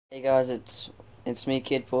Hey guys, it's me,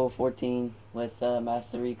 Kidpool 14 with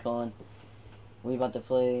Master Recon. We about to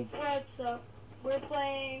play. What's up? We're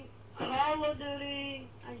playing Call of Duty,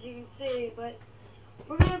 as you can see, but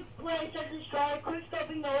we're gonna play Second Strike, quick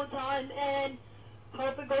scoping the whole time, and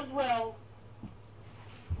hope it goes well.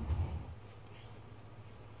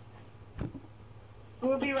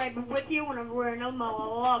 We'll be right with you whenever we're in the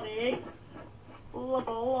lobby.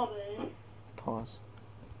 Lobby. Pause.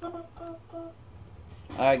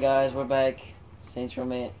 Alright guys, we're back. Saints Row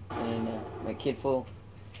and my Kidpool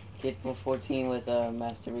 14 with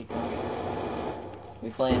Master Recon. We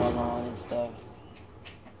playing online and stuff.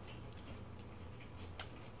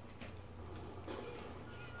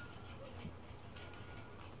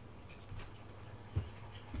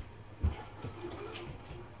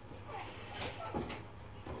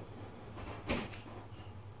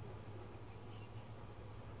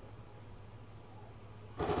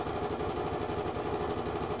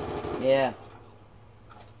 Yeah.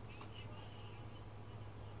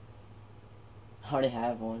 I already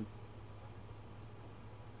have one.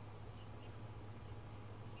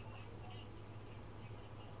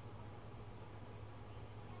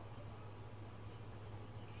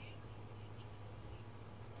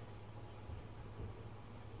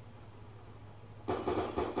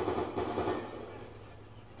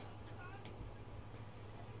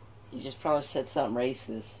 You just probably said something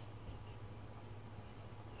racist.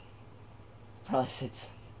 Probably said.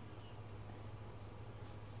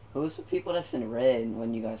 Who's the people that's in red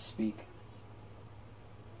when you guys speak?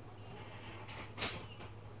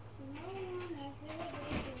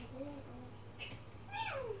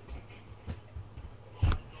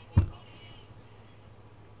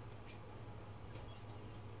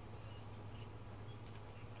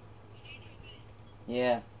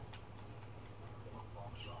 Yeah.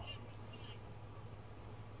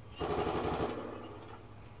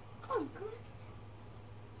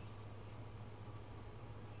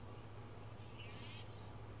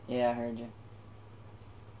 Yeah, I heard you.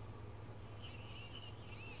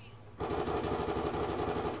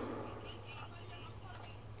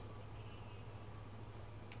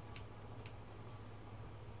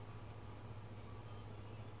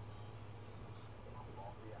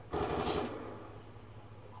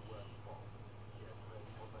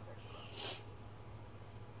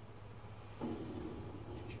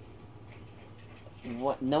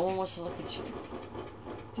 What? No one wants to look at you.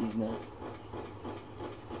 These nuts.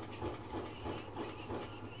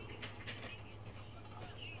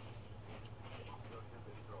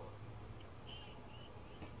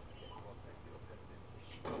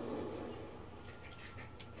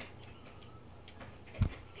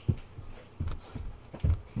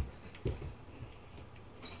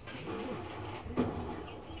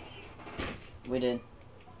 We did.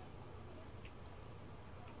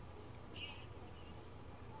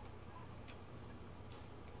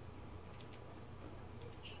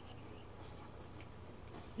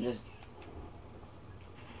 Just.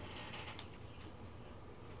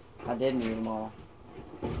 I did mute them all.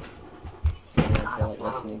 I didn't feel like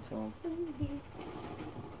listening to them.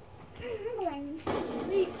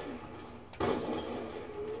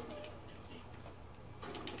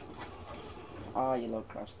 Oh, you little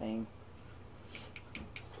cross thing.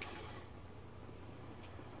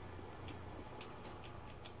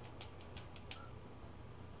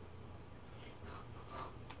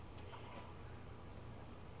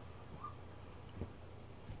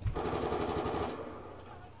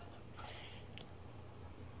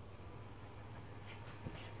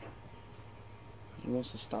 He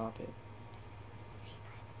wants to stop it.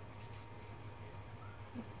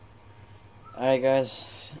 Alright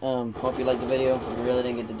guys, hope you liked the video. We really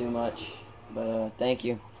didn't get to do much, but thank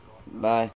you. Bye.